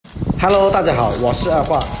Hello， 大家好，我是二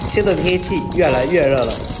话。现在天气越来越热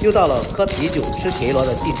了，又到了喝啤酒、吃田螺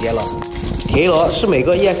的季节了。田螺是每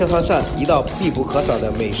个夜宵摊上一道必不可少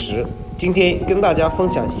的美食。今天跟大家分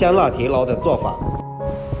享香辣田螺的做法。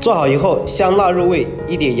做好以后香辣入味，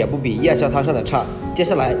一点也不比夜宵摊上的差。接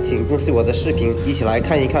下来请跟随我的视频一起来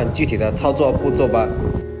看一看具体的操作步骤吧。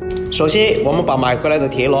首先，我们把买回来的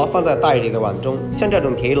田螺放在大一点的碗中，像这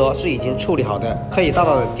种田螺是已经处理好的，可以大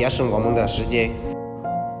大的节省我们的时间。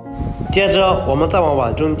接着，我们再往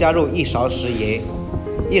碗中加入1勺食盐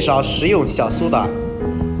，1勺食用小苏打，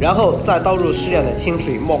然后再倒入适量的清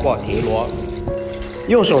水没过田螺，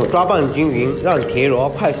用手抓拌均匀，让田螺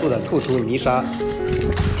快速的吐出泥沙。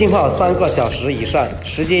浸泡3个小时以上，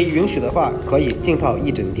时间允许的话，可以浸泡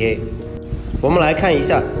1整天。我们来看一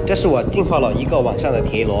下，这是我浸泡了1个晚上的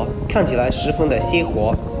田螺，看起来十分的鲜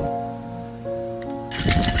活，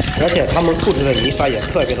而且它们吐出的泥沙也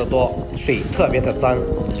特别的多，水特别的脏。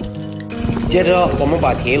接着，我们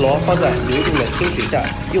把田螺放在流动的清水下，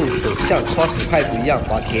用手像搓洗筷子一样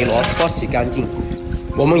把田螺搓洗干净。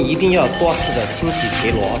我们一定要多次的清洗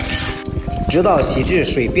田螺，直到洗至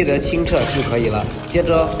水变得清澈就可以了。接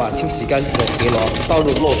着，把清洗干净的田螺倒入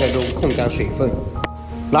漏筛中控干水分。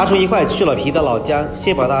拿出1块去了皮的老姜，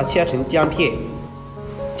先把它切成姜片。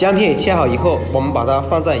姜片切好以后，我们把它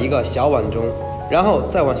放在一个小碗中，然后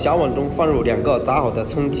再往小碗中放入2个打好的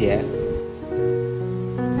葱节。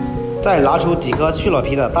再拿出几颗去了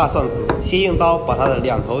皮的大蒜子，先用刀把它的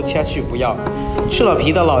2头切去不要。去了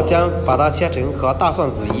皮的老姜，把它切成和大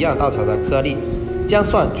蒜子一样大小的颗粒。姜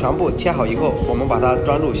蒜全部切好以后，我们把它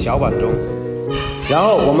装入小碗中。然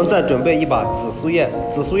后我们再准备一把紫苏叶，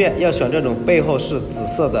紫苏叶要选这种背后是紫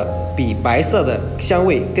色的，比白色的香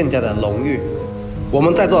味更加的浓郁。我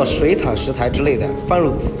们在做水产食材之类的，放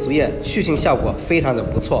入紫苏叶，去腥效果非常的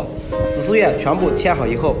不错。紫苏叶全部切好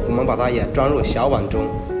以后，我们把它也装入小碗中。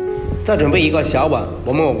再准备一个小碗，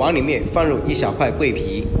我们往里面放入1小块桂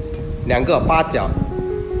皮，2个八角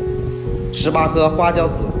，18颗花椒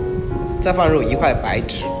籽，再放入1块白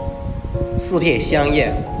芷，4片香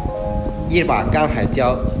叶，1把干海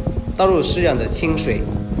椒，倒入适量的清水，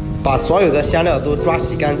把所有的香料都抓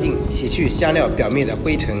洗干净，洗去香料表面的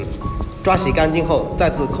灰尘。抓洗干净后，再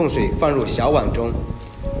自控水放入小碗中。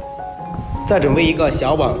再准备一个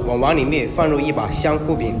小碗，往碗里面放入1把香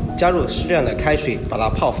菇饼，加入适量的开水，把它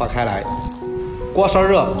泡发开来。锅烧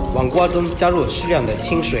热，往锅中加入适量的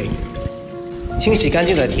清水，清洗干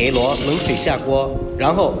净的田螺冷水下锅，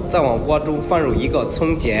然后再往锅中放入1个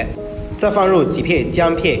葱节，再放入几片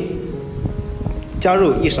姜片，加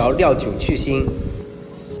入1勺料酒去腥。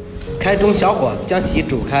开中小火将其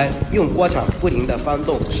煮开，用锅铲不停地翻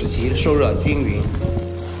动，使其受热均匀。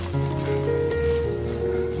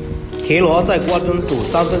田螺在锅中煮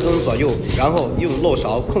3分钟左右，然后用漏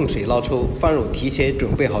勺控水捞出，放入提前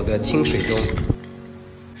准备好的清水中。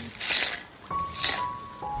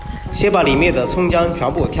先把里面的葱姜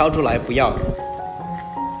全部挑出来不要，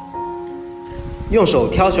用手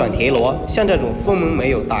挑选田螺，像这种锋门没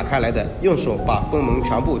有打开来的，用手把锋门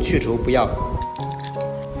全部去除不要。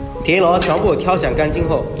田螺全部挑选干净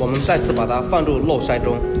后，我们再次把它放入漏筛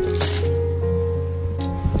中，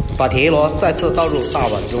把田螺再次倒入大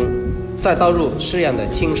碗中，再倒入适量的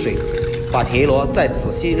清水，把田螺再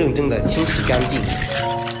仔细认真的清洗干净。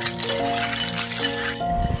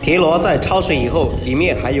田螺在焯水以后，里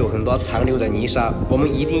面还有很多残留的泥沙，我们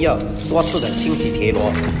一定要多次的清洗田螺，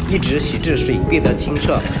一直洗至水变得清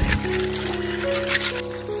澈。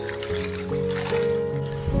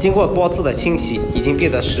经过多次的清洗，已经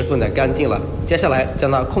变得十分的干净了。接下来将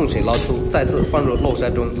它控水捞出，再次放入漏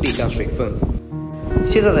筛中沥干水分。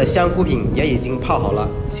现在的香菇饼也已经泡好了，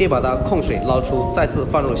先把它控水捞出，再次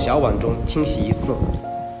放入小碗中清洗1次。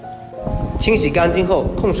清洗干净后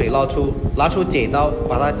控水捞出，拿出剪刀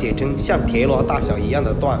把它剪成像田螺大小一样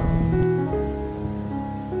的段。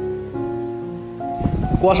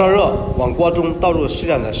锅烧热，往锅中倒入适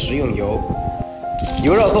量的食用油。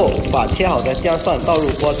油热后，把切好的姜蒜倒入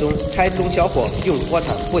锅中，开中小火，用锅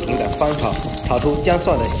铲不停地翻炒，炒出姜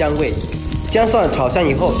蒜的香味。姜蒜炒香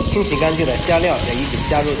以后，清洗干净的香料也一起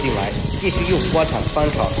加入进来，继续用锅铲翻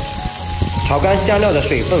炒，炒干香料的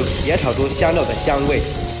水分，也炒出香料的香味。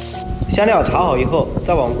香料炒好以后，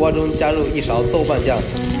再往锅中加入1勺豆瓣酱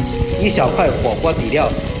，1小块火锅底料，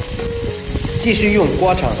继续用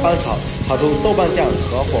锅铲翻炒，炒出豆瓣酱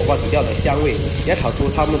和火锅底料的香味，也炒出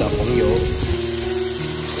它们的红油。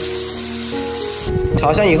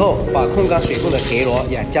炒香以后，把控干水分的田螺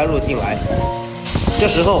也加入进来。这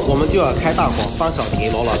时候我们就要开大火翻炒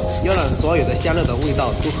田螺了，要让所有的香料的味道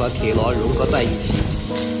都和田螺融合在一起。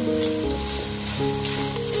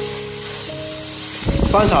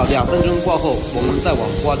翻炒2分钟过后，我们再往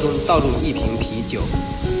锅中倒入1瓶啤酒，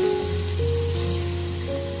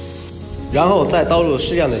然后再倒入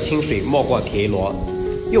适量的清水没过田螺，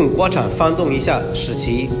用锅铲翻动一下，使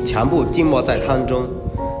其全部浸没在汤中。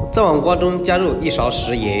再往锅中加入1勺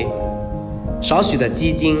食盐、少许的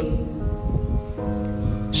鸡精、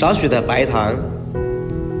少许的白糖、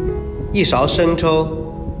1勺生抽、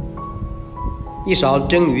1勺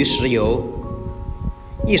蒸鱼食油、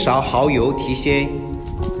1勺蚝油提鲜，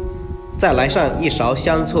再来上1勺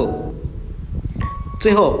香醋，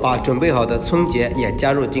最后把准备好的葱节也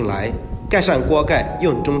加入进来，盖上锅盖，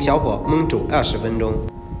用中小火焖煮20分钟。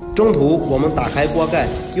中途我们打开锅盖，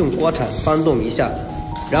用锅铲翻动一下，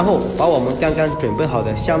然后把我们刚刚准备好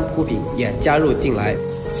的香菇饼也加入进来，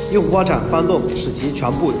用锅铲翻动，使其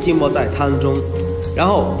全部浸没在汤中，然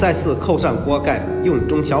后再次扣上锅盖，用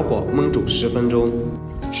中小火焖煮10分钟。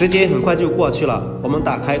时间很快就过去了，我们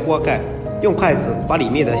打开锅盖，用筷子把里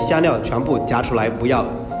面的香料全部夹出来不要，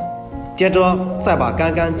接着再把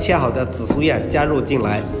刚刚切好的紫苏叶加入进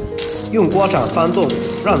来，用锅铲翻动，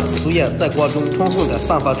让紫苏叶在锅中充分的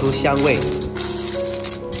散发出香味。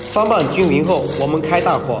翻拌均匀后，我们开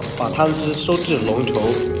大火把汤汁收至浓稠。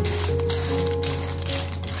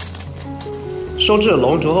收至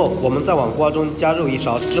浓稠后，我们再往锅中加入1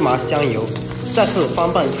勺芝麻香油，再次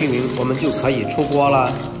翻拌均匀，我们就可以出锅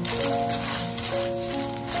了。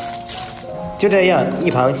就这样，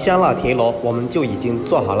一盘香辣田螺我们就已经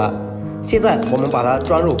做好了。现在我们把它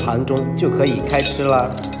装入盘中，就可以开吃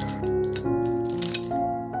了。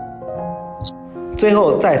最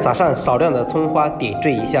后再撒上少量的葱花点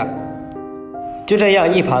缀一下。就这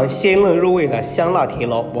样，一盘鲜嫩入味的香辣田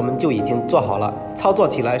螺我们就已经做好了。操作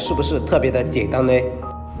起来是不是特别的简单呢？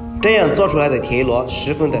这样做出来的田螺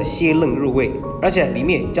十分的鲜嫩入味，而且里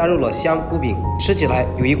面加入了香菇饼，吃起来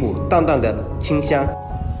有一股淡淡的清香，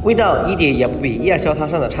味道一点也不比夜宵摊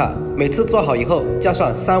上的差。每次做好以后，加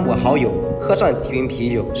上3、5好友，喝上几瓶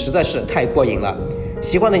啤酒，实在是太过瘾了。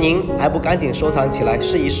喜欢的您还不赶紧收藏起来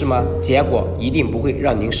试一试吗？结果一定不会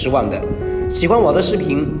让您失望的。喜欢我的视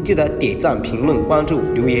频，记得点赞、评论、关注、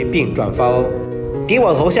留言并转发哦。点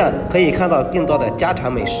我头像可以看到更多的家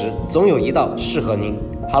常美食，总有一道适合您。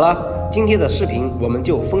好了，今天的视频我们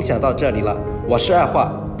就分享到这里了。我是二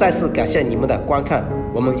话，再次感谢你们的观看，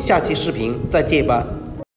我们下期视频再见吧。